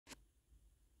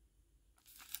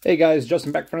Hey guys,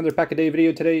 Justin back for another Pack a Day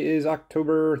video. Today is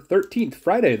October 13th,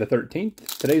 Friday the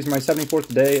 13th. Today's my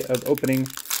 74th day of opening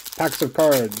packs of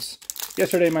cards.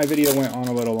 Yesterday my video went on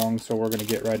a little long, so we're going to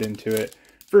get right into it.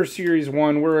 For Series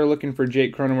 1, we're looking for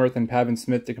Jake Cronenworth and Pavin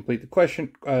Smith to complete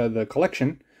the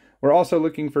collection. We're also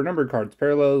looking for numbered cards,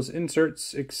 parallels,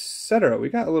 inserts, etc. We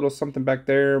got a little something back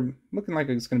there, looking like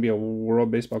it's going to be a World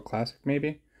Baseball Classic,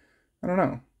 maybe? I don't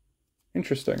know.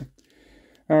 Interesting.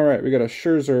 All right, we got a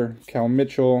Scherzer, Cal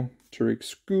Mitchell, Tariq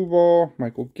Skubal,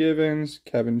 Michael Givens,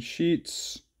 Kevin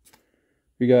Sheets.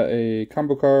 We got a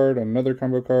combo card, another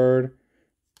combo card.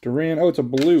 Duran, oh, it's a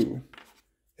blue.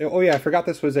 Oh yeah, I forgot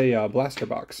this was a blaster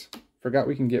box. Forgot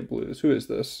we can get blues. Who is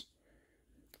this?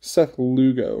 Seth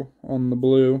Lugo on the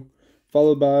blue.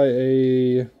 Followed by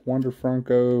a Wander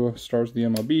Franco, Stars of the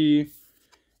MLB.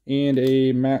 And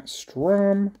a Matt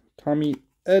Strom, Tommy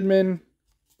Edman,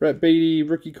 Brett Beatty,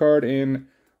 rookie card, and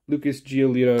Lucas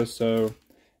Giolito. So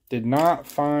did not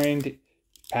find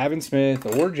Pavin Smith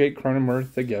or Jake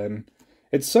Cronenworth again.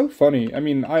 It's so funny. I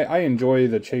mean, I enjoy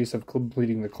the chase of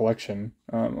completing the collection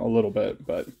a little bit,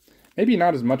 but maybe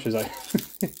not as much as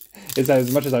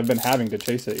I've been having to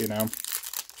chase it, you know.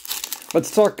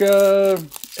 Let's talk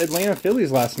Atlanta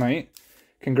Phillies last night.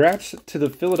 Congrats to the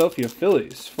Philadelphia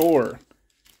Phillies for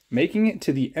making it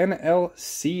to the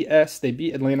NLCS. They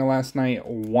beat Atlanta last night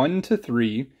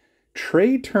 1-3.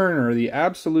 Trey Turner, the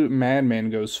absolute madman,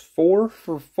 goes 4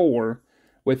 for 4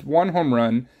 with 1 home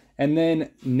run. And then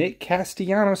Nick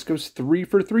Castellanos goes 3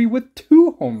 for 3 with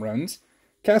 2 home runs.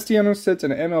 Castellanos sets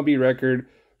an MLB record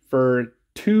for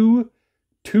two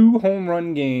home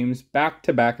run games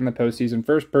back-to-back in the postseason.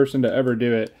 First person to ever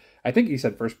do it. I think he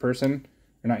said first person.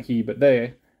 Or not he, but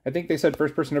they. I think they said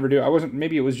first person to ever do it.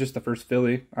 Maybe it was just the first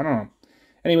Philly. I don't know.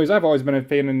 Anyways, I've always been a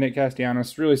fan of Nick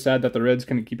Castellanos. Really sad that the Reds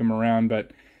couldn't keep him around,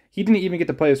 but he didn't even get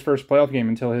to play his first playoff game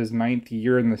until his 9th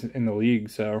year in the league.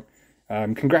 So,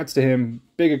 congrats to him.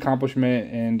 Big accomplishment,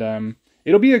 and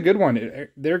it'll be a good one.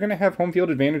 They're going to have home field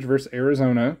advantage versus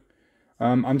Arizona.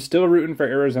 I'm still rooting for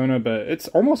Arizona, but it's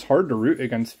almost hard to root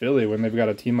against Philly when they've got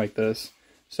a team like this.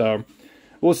 So,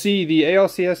 we'll see. The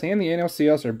ALCS and the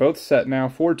NLCS are both set now.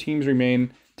 4 teams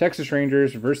remain. Texas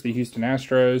Rangers versus the Houston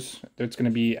Astros. It's going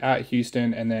to be at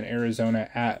Houston, and then Arizona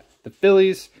at the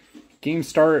Phillies. Games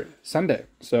start Sunday,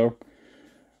 so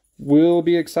we'll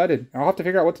be excited. I'll have to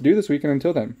figure out what to do this weekend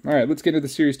until then. All right, let's get into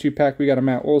the Series 2 pack. We got a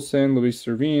Matt Olson, Luis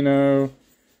Servino,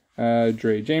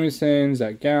 Dre Jameson,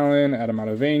 Zach Gallen, Adam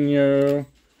Ottavino.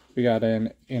 We got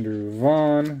an Andrew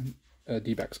Vaughn, a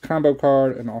D-backs combo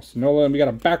card, an Austin Nola, and we got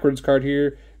a backwards card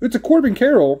here. It's a Corbin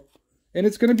Carroll, and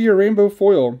it's going to be a rainbow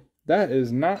foil. That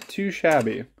is not too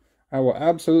shabby. I will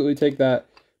absolutely take that.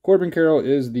 Corbin Carroll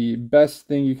is the best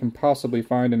thing you can possibly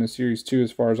find in a Series 2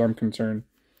 as far as I'm concerned.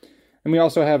 And we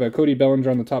also have a Cody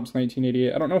Bellinger on the Topps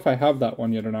 1988. I don't know if I have that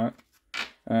one yet or not.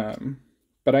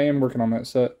 But I am working on that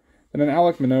set. And then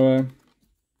Alek Manoah.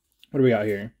 What do we got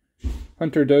here?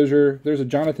 Hunter Dozier. There's a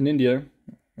Jonathan India.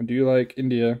 I do like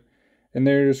India. And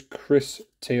there's Chris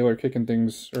Taylor kicking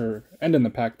things, or ending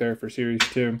the pack there for Series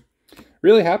 2.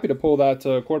 Really happy to pull that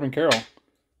Corbin Carroll.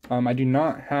 I do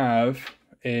not have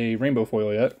a rainbow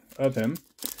foil yet of him,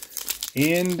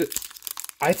 and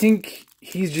I think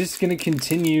he's just going to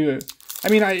continue. I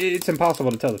mean, it's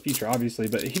impossible to tell the future, obviously,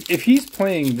 but if he's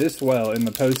playing this well in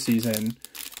the postseason,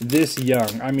 this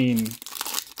young, I mean,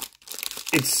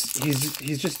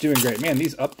 he's just doing great. Man,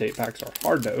 these update packs are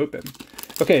hard to open.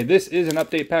 Okay, this is an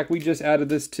update pack. We just added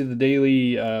this to the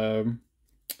daily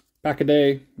pack a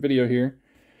day video here.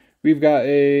 We've got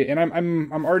and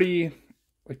I'm already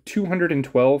like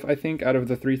 212, I think, out of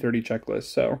the 330 checklist.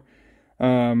 So,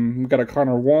 we've got a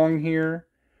Connor Wong here,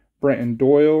 Brenton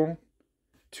Doyle,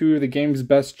 2 of the game's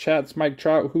best chats, Mike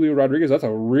Trout, Julio Rodriguez. That's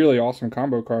a really awesome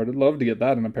combo card. I'd love to get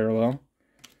that in a parallel.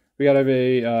 We got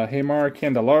a Hamar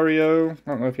Candelario.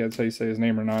 I don't know if you had to say his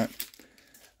name or not.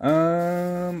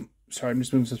 Sorry, I'm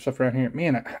just moving some stuff around here.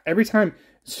 Man, every time,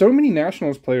 so many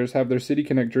Nationals players have their City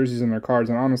Connect jerseys in their cards,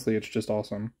 and honestly, it's just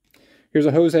awesome. Here's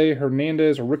a Jose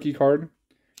Hernandez, a rookie card.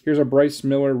 Here's a Bryce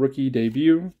Miller rookie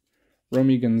debut.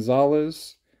 Romy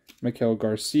Gonzalez, Miguel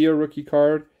Garcia rookie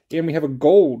card. And we have a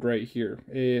gold right here.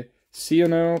 A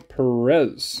Ciano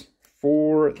Perez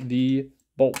for the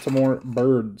Baltimore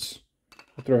Birds.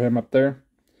 I'll throw him up there.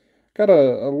 Got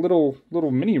a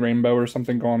little mini rainbow or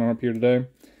something going on up here today.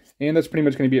 And that's pretty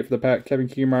much going to be it for the pack. Kevin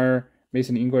Kiermaier,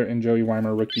 Mason Engler, and Joey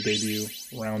Weimer rookie debut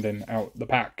rounding out the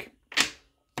pack.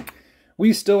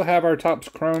 We still have our Topps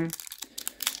Chrome.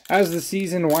 As the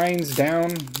season winds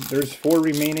down, there's 4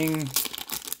 remaining.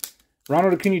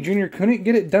 Ronald Acuna Jr. couldn't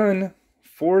get it done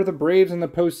for the Braves in the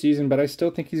postseason, but I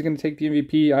still think he's going to take the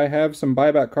MVP. I have some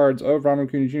buyback cards of Ronald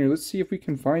Acuna Jr. Let's see if we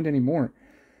can find any more.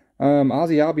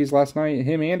 Ozzy Albies last night,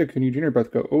 him and Acuna Jr.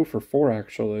 both go 0 for 4,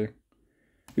 actually.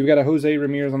 We've got a Jose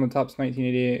Ramirez on the Topps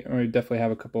 1988. I definitely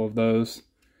have a couple of those.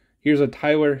 Here's a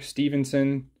Tyler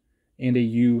Stevenson and a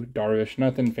Yu Darvish.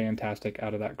 Nothing fantastic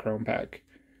out of that Chrome pack.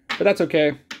 But that's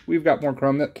okay. We've got more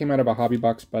Chrome. That came out of a hobby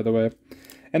box, by the way.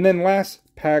 And then last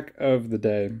pack of the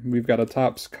day, we've got a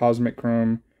Topps Cosmic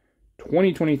Chrome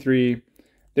 2023.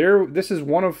 This is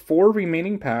one of 4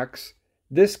 remaining packs.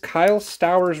 This Kyle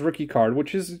Stowers rookie card,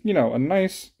 which is, you know, a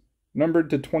nice numbered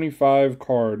to 25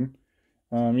 card.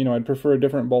 You know, I'd prefer a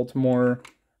different Baltimore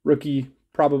rookie,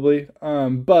 probably.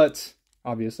 But,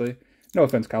 obviously, no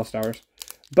offense, Kyle Stowers.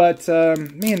 But,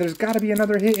 man, there's got to be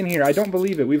another hit in here. I don't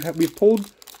believe it. We've pulled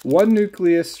one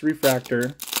Nucleus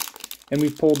Refractor, and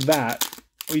we've pulled that.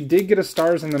 We did get a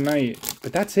Stars in the Night,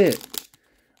 but that's it.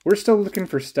 We're still looking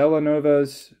for Stella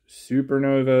Novas,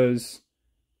 Supernovas,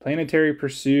 Planetary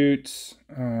Pursuits.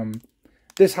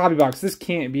 This hobby box, this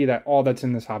can't be all that's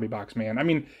in this hobby box, man. I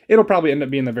mean, it'll probably end up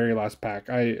being the very last pack.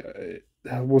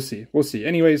 We'll see. We'll see.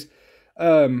 Anyways,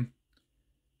 come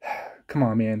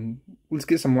on, man. Let's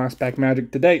get some last pack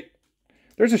magic today.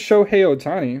 There's a Shohei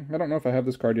Ohtani. I don't know if I have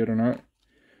this card yet or not.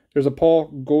 There's a Paul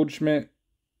Goldschmidt.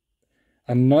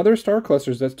 Another Star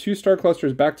Clusters. That's 2 Star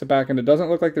Clusters back to back, and it doesn't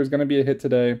look like there's going to be a hit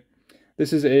today.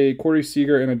 This is a Corey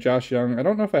Seager and a Josh Young. I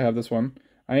don't know if I have this one.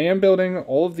 I am building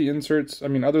all of the inserts, I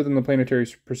mean, other than the Planetary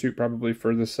Pursuit probably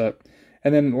for this set.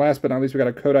 And then last but not least, we got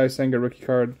a Kodai Senga rookie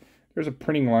card. There's a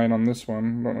printing line on this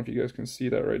one. I don't know if you guys can see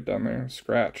that right down there.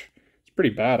 Scratch. It's pretty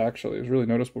bad, actually. It was really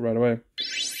noticeable right away.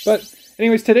 But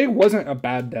anyways, today wasn't a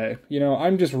bad day. You know,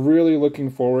 I'm just really looking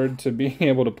forward to being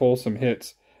able to pull some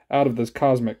hits out of this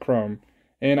Cosmic Chrome.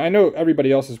 And I know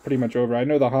everybody else is pretty much over. I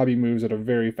know the hobby moves at a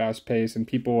very fast pace, and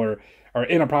people are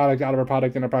in a product, out of a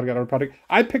product, in a product, out of a product.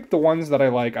 I picked the ones that I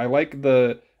like. I like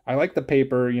the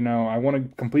paper, you know. I want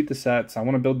to complete the sets. I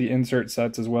want to build the insert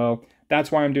sets as well.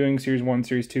 That's why I'm doing Series 1,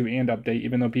 Series 2, and Update,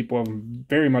 even though people have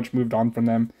very much moved on from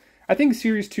them. I think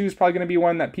Series 2 is probably going to be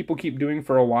one that people keep doing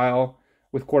for a while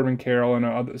with Corbin Carroll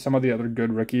and some of the other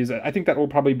good rookies. I think that will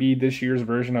probably be this year's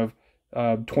version of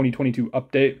 2022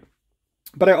 Update.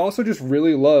 But I also just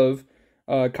really love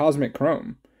Cosmic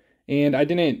Chrome. And I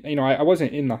didn't, you know, I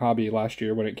wasn't in the hobby last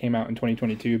year when it came out in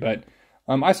 2022, but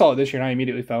I saw it this year and I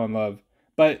immediately fell in love.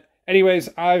 But anyways,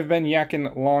 I've been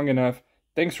yakking long enough.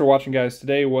 Thanks for watching, guys.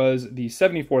 Today was the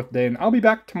 74th day, and I'll be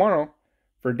back tomorrow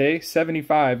for day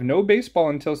 75. No baseball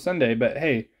until Sunday, but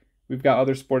hey, we've got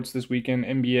other sports this weekend,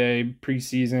 NBA,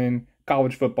 preseason,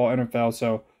 college football, NFL,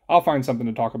 so I'll find something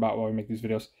to talk about while we make these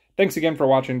videos. Thanks again for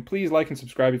watching. Please like and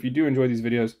subscribe if you do enjoy these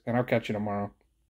videos, and I'll catch you tomorrow.